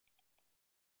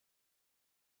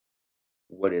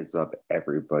What is up,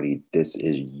 everybody? This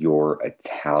is your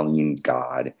Italian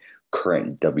God,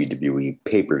 current WWE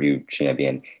pay-per-view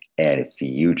champion and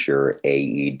future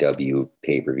AEW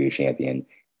pay-per-view champion.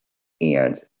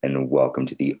 And welcome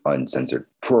to the Uncensored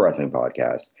Pro Wrestling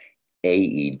Podcast,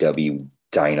 AEW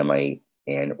Dynamite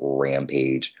and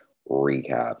Rampage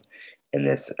recap. In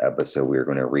this episode, we're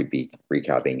going to be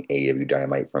recapping AEW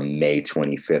Dynamite from May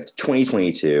 25th,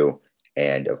 2022,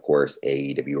 and of course,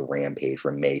 AEW Rampage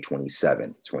from May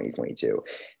 27th, 2022.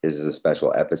 This is a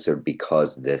special episode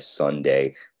because this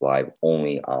Sunday, live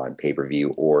only on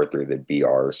pay-per-view or through the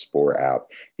BR Sport app,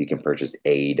 you can purchase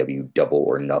AEW Double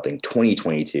or Nothing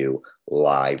 2022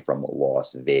 live from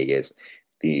Las Vegas.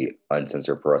 The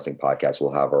Uncensored Pro Wrestling Podcast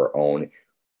will have our own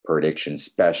prediction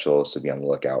special, so be on the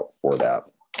lookout for that.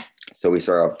 So we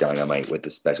start off Dynamite with the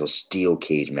special steel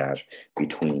cage match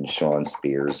between Shawn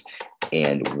Spears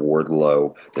and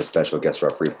Wardlow. The special guest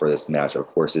referee for this match, of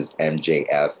course, is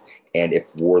MJF. And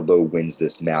if Wardlow wins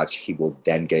this match, he will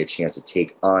then get a chance to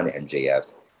take on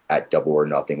MJF at Double or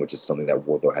Nothing, which is something that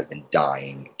Wardlow has been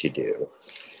dying to do.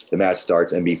 The match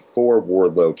starts, and before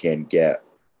Wardlow can get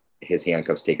his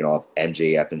handcuffs taken off,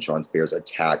 MJF and Shawn Spears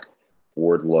attack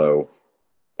Wardlow,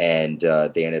 and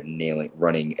they end up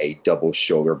running a double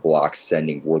shoulder block,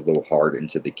 sending Wardlow hard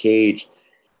into the cage.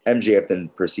 MJF then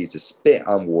proceeds to spit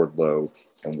on Wardlow,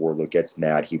 and Wardlow gets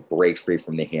mad. He breaks free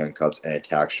from the handcuffs and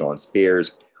attacks Shawn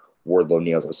Spears. Wardlow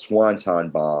nails a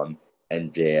swanton bomb.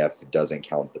 MJF doesn't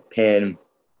count the pin.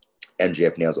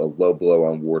 MJF nails a low blow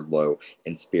on Wardlow,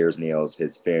 and Spears nails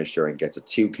his finisher and gets a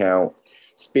 2 count.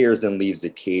 Spears then leaves the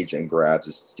cage and grabs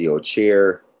a steel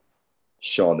chair.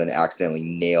 Shawn then accidentally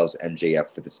nails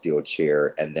MJF with the steel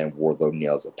chair, and then Wardlow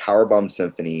nails a powerbomb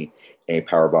Symphony and a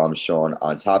powerbomb Shawn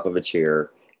on top of a chair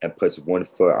and puts one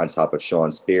foot on top of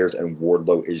Shawn Spears, and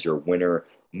Wardlow is your winner,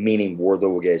 meaning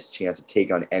Wardlow will get his chance to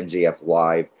take on MJF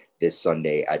live this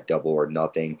Sunday at Double or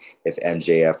Nothing. If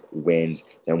MJF wins,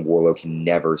 then Wardlow can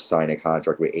never sign a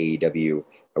contract with AEW.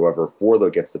 However, if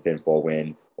Wardlow gets the pinfall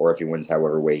win, or if he wins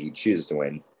however way he chooses to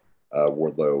win,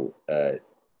 Wardlow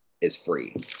is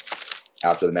free.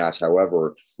 After the match,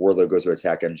 however, Wardlow goes to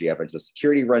attack MJF until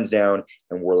security runs down,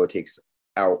 and Wardlow takes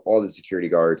out all the security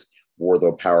guards.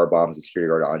 Wardlow power bombs the security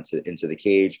guard into the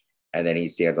cage, and then he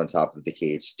stands on top of the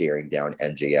cage staring down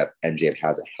MJF. MJF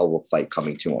has a hell of a fight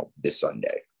coming to him this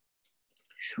Sunday.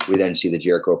 We then see the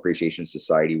Jericho Appreciation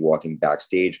Society walking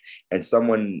backstage, and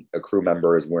a crew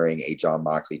member, is wearing a Jon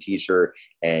Moxley t-shirt,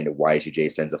 and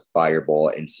Y2J sends a fireball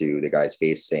into the guy's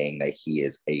face, saying that he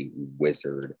is a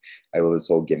wizard. I love this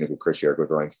whole gimmick with Chris Jericho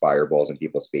throwing fireballs in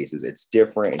people's faces. It's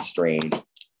different and strange,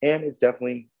 and it's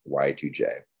definitely Y2J.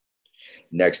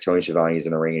 Next, Tony Schiavone is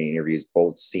in the ring and interviews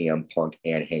both CM Punk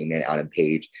and Hangman Adam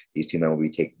Page. These two men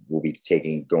will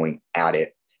be going at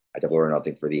it at Double or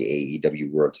Nothing for the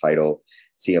AEW World Title.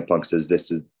 CM Punk says, "This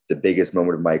is the biggest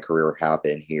moment of my career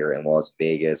happened here in Las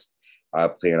Vegas. I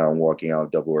plan on walking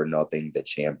out Double or Nothing the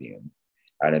champion."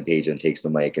 Adam Page then takes the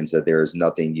mic and said, "There is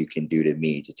nothing you can do to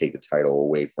me to take the title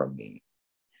away from me."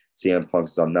 CM Punk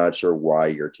says, "I'm not sure why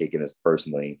you're taking this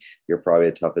personally. You're probably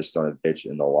the toughest son of a bitch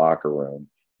in the locker room.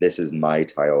 This is my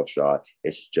title shot.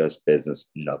 It's just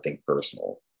business, nothing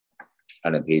personal."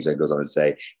 And then Page then goes on to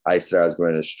say, "I said I was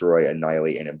going to destroy,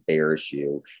 annihilate, and embarrass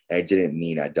you. And I didn't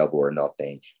mean at Double or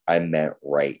Nothing. I meant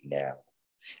right now.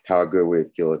 How good would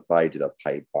it feel if I did a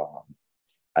pipe bomb?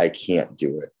 I can't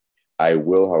do it. I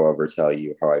will, however, tell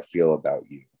you how I feel about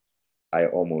you. I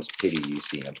almost pity you,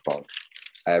 CM Punk.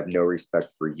 I have no respect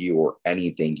for you or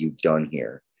anything you've done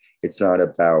here. It's not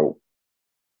about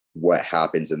what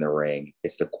happens in the ring.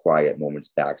 It's the quiet moments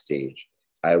backstage.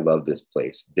 I love this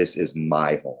place. This is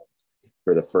my home.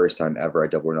 For the first time ever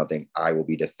at Double or Nothing, I will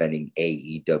be defending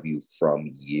AEW from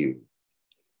you."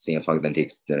 CM Punk then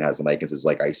has the mic and says,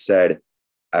 "Like I said,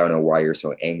 I don't know why you're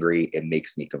so angry. It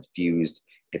makes me confused.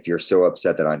 If you're so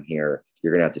upset that I'm here,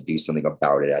 you're going to have to do something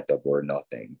about it at Double or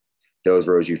Nothing. Those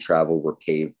roads you traveled were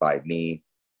paved by me.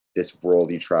 This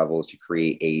world you traveled to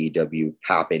create AEW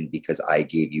happened because I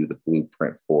gave you the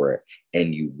blueprint for it,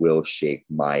 and you will shake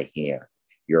my hand.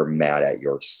 You're mad at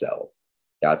yourself."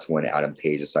 That's when Adam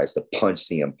Page decides to punch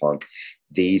CM Punk.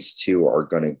 These two are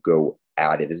going to go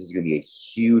at it. This is going to be a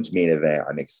huge main event.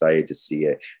 I'm excited to see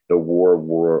it. The war of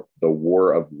worlds,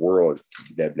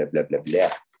 blah, blah, blah, blah,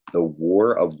 blah. The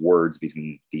war of words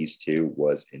between these two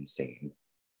was insane.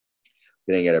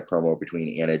 We then get a promo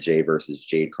between Anna Jay versus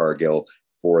Jade Cargill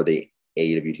for the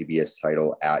AEW TBS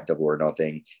title at Double or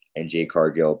Nothing. And Jade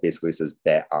Cargill basically says,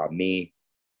 "Bet on me."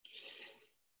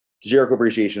 The Jericho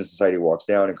Appreciation Society walks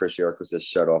down, and Chris Jericho says,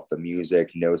 "Shut off the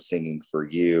music. No singing for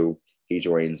you."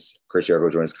 Chris Jericho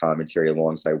joins commentary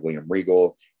alongside William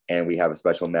Regal, And we have a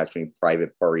special match between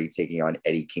Private Party taking on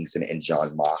Eddie Kingston and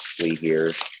Jon Moxley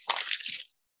here.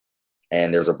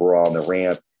 And there's a brawl on the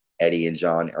ramp. Eddie and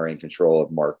Jon are in control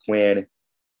of Mark Quinn.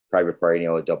 Private Party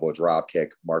nailed a double drop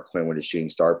kick. Mark Quinn with a shooting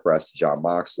star press to Jon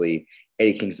Moxley.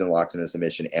 Eddie Kingston locks in a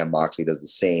submission, and Moxley does the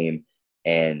same.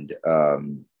 And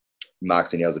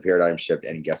Moxley nails a paradigm shift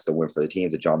and gets the win for the team.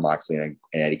 So Jon Moxley and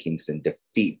Eddie Kingston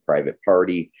defeat Private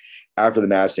Party. After the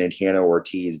match, Santana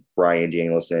Ortiz, Bryan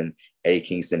Danielson, Eddie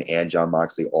Kingston, and Jon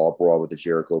Moxley all brawl with the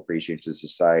Jericho Appreciation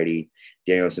Society.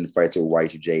 Danielson fights with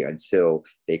Y2J until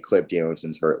they clip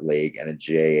Danielson's hurt leg, and the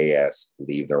JAS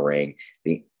leave the ring.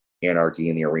 The Anarchy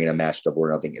in the arena match, Double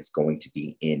or Nothing, is going to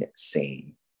be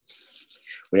insane.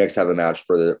 We next have a match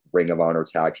for the Ring of Honor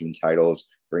Tag Team titles.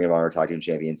 Ring of Honor Tag Team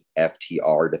Champions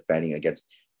FTR defending against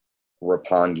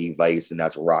Roppongi Vice, and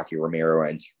that's Rocky Romero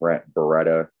and Trent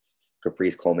Beretta.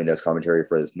 Caprice Coleman does commentary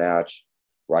for this match.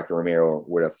 Rocky Romero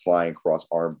with a flying cross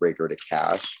arm breaker to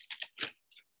cash.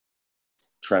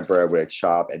 Trent Beretta with a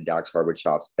chop, and Dax Harwood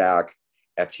chops back.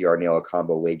 FTR nail a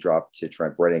combo leg drop to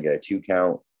Trent Beretta and get a 2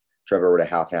 count. Trevor with a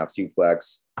half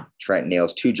suplex. Trent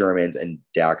nails 2 Germans, and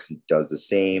Dax does the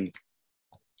same.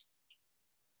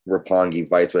 Roppongi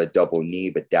Vice with a double knee,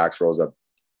 but Dax rolls up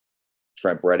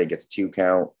Trent Beretta and gets a 2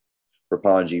 count.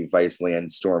 Roppongi Vice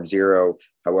lands Storm Zero.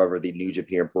 However, the New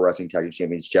Japan Pro Wrestling Tag Team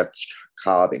Champions Jeff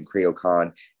Cobb and Cradle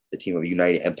Khan, the team of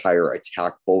United Empire,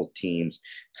 attack both teams.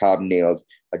 Cobb nails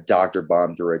a Dr.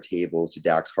 Bomb through a table to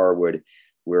Dax Harwood,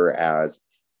 whereas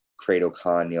Cradle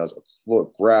Khan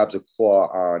grabs a claw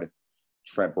on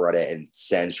Trent Beretta and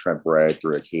sends Trent Beretta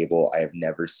through a table. I have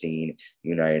never seen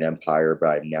United Empire,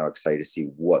 but I'm now excited to see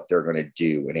what they're going to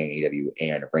do in AEW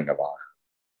and Ring of Honor.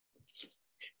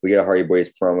 We get a Hardy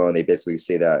Boys promo, and they basically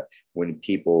say that when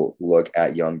people look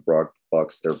at Young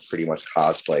Bucks, they're pretty much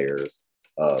cosplayers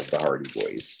of the Hardy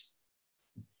Boys.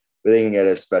 We then get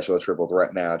a special triple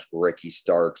threat match. Ricky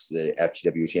Starks, the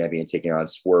FTW champion, taking on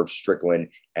Swerve Strickland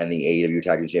and the AEW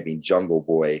Tag Team champion Jungle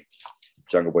Boy.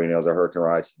 Jungle Boy nails a Hurricane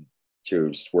Rod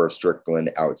to Swerve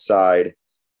Strickland outside.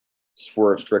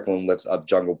 Swerve Strickland lifts up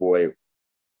Jungle Boy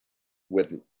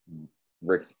with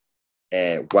Rick.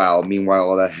 And wow, meanwhile,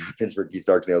 all that happens. Ricky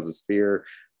Starks nails a spear.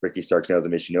 Ricky Starks nails a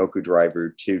Michinoku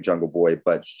driver to Jungle Boy,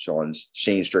 but Swerve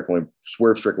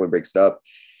Strickland breaks it up.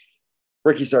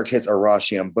 Ricky Starks hits a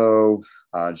Rochambeau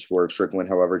on Swerve Strickland.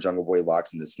 However, Jungle Boy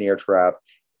locks in the snare trap,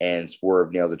 and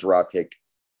Swerve nails a dropkick,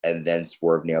 and then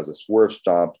Swerve nails a Swerve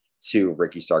Stomp to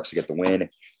Ricky Starks to get the win.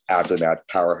 After the match,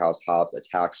 Powerhouse Hobbs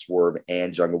attacks Swerve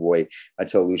and Jungle Boy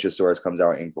until Luchasaurus comes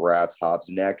out and grabs Hobbs'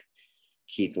 neck.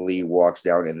 Keith Lee walks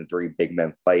down and the 3 big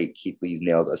men fight. Keith Lee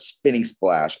nails a spinning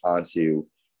splash onto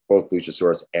both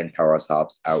Luchasaurus and Powerhouse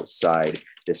Hobbs outside.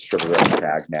 This triple threat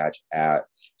tag match at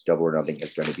Double or Nothing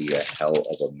is going to be a hell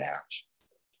of a match.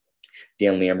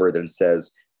 Dan Lambert then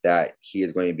says that he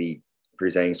is going to be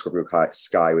presenting Scorpio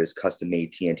Sky with his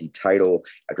custom-made TNT title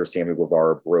after Sammy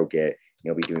Guevara broke it.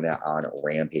 He'll be doing that on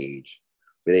Rampage.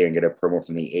 We then get a promo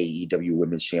from the AEW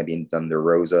Women's Champion Thunder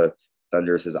Rosa.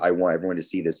 Thunder says, "I want everyone to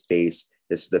see this face.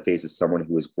 This is the face of someone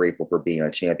who is grateful for being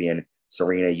a champion.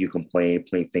 Serena, you complain,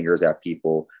 point fingers at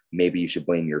people. Maybe you should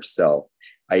blame yourself.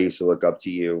 I used to look up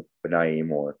to you, but not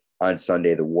anymore. On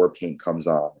Sunday, the war paint comes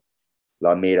on.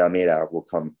 La Mera will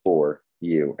come for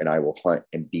you, and I will hunt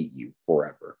and beat you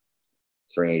forever."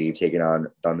 Serenity taking on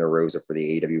Thunder Rosa for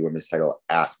the AEW Women's title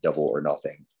at Double or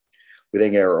Nothing. We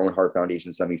then get our own Heart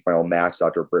Foundation semifinal match.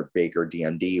 Dr. Britt Baker,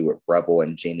 DMD, with Rebel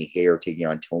and Jamie Hayter taking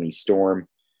on Toni Storm.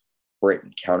 Britt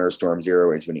counters Storm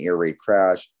Zero into an air raid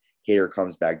crash. Hayter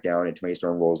comes back down, and Toni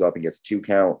Storm rolls up and gets a 2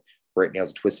 count. Britt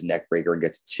nails a twisted neck breaker and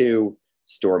gets 2.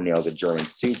 Storm nails a German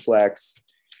suplex.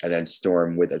 And then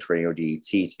Storm with a Tornado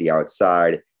DDT to the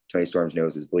outside. Toni Storm's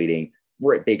nose is bleeding.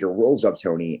 Britt Baker rolls up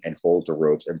Toni and holds the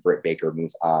ropes, and Britt Baker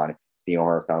moves on to the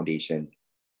Heart Foundation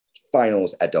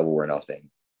finals at Double or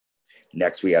Nothing.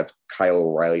 Next, we have Kyle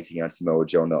O'Reilly taking on Samoa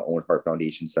Joe in the Owen Hart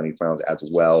Foundation semifinals as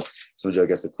well. Samoa Joe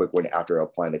gets a quick win after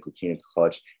applying the Coquina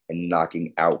Clutch and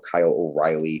knocking out Kyle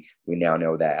O'Reilly. We now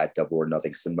know that at Double or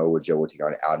Nothing, Samoa Joe will take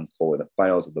on Adam Cole in the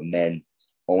finals of the Men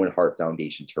Owen Hart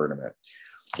Foundation tournament.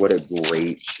 What a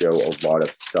great show. A lot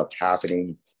of stuff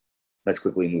happening. Let's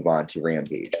quickly move on to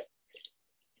Rampage.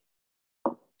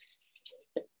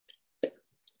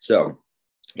 So,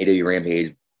 AEW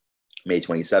Rampage, May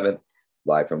 27th.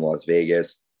 Live from Las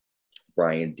Vegas.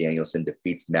 Bryan Danielson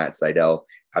defeats Matt Sydal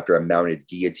after a mounted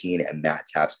guillotine, and Matt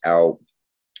taps out.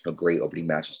 A great opening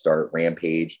match to start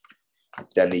Rampage.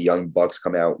 Then the Young Bucks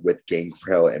come out with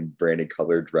Gangrel and Brandon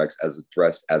Cutler dressed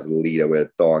as Lita with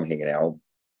a thong hanging out.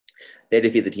 They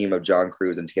defeat the team of John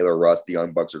Cruz and Taylor Russ. The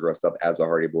Young Bucks are dressed up as the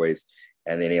Hardy Boys,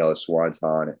 and they nail a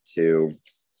swanton to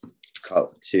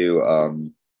cut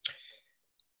to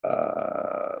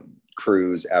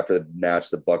Cruz after the match.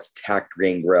 The Bucks attack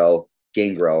Gangrel,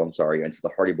 I'm sorry, until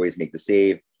the Hardy Boys make the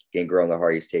save. Gangrel and the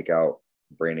Hardys take out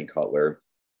Brandon Cutler.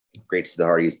 Great to see the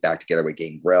Hardys back together with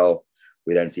Gangrel.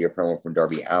 We then see a promo from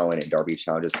Darby Allin, and Darby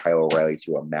challenges Kyle O'Reilly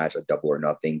to a match of Double or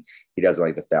Nothing. He doesn't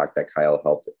like the fact that Kyle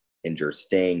helped injure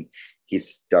Sting.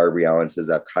 Darby Allin says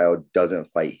that if Kyle doesn't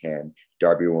fight him,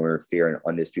 Darby will interfere in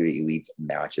Undisputed Elite's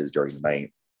matches during the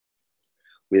night.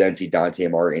 We then see Dante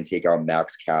Martin take out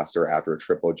Max Caster after a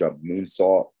triple jump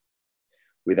moonsault.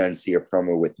 We then see a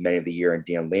promo with Men of the Year and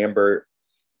Dan Lambert.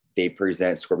 They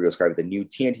present Scorpio Sky with the new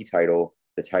TNT title.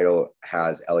 The title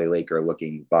has LA Laker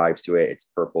looking vibes to it. It's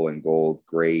purple and gold,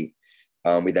 great.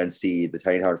 We then see the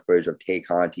Tiny Town footage of Tay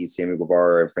Conti, Sammy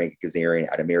Guevara, and Frankie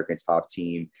Kazarian at American Top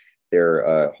Team,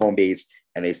 their home base,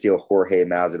 and they steal Jorge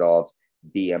Masvidal's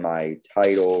BMI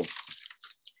title.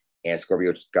 And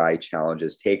Scorpio Sky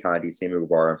challenges Tay Conti, Sammy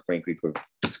Guevara, and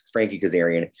Frankie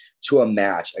Kazarian to a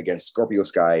match against Scorpio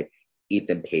Sky,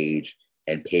 Ethan Page,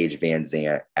 and Paige Van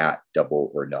Zant at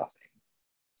Double or Nothing.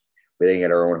 We then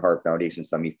get our Owen Hart Foundation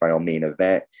semifinal main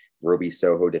event. Ruby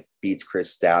Soho defeats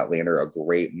Chris Statlander, a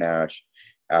great match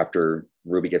after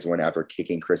Ruby gets a win after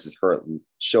kicking Chris's hurt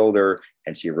shoulder,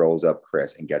 and she rolls up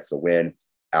Chris and gets the win.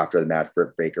 After the match,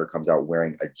 Britt Baker comes out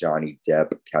wearing a Johnny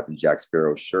Depp Captain Jack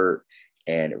Sparrow shirt,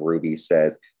 and Ruby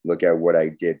says, "Look at what I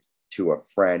did to a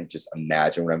friend. Just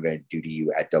imagine what I'm going to do to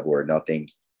you at Double or Nothing.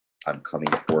 I'm coming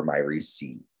for my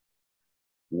receipt."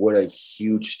 What a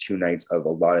huge 2 nights of a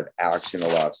lot of action, a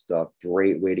lot of stuff.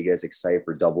 Great way to get us excited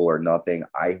for Double or Nothing.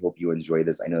 I hope you enjoy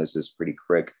this. I know this is pretty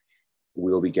quick.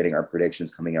 We'll be getting our predictions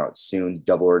coming out soon.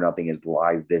 Double or Nothing is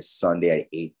live this Sunday at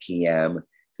 8 p.m.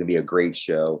 It's going to be a great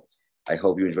show. I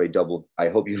hope you enjoy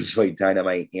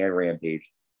Dynamite and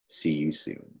Rampage. See you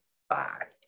soon. Bye.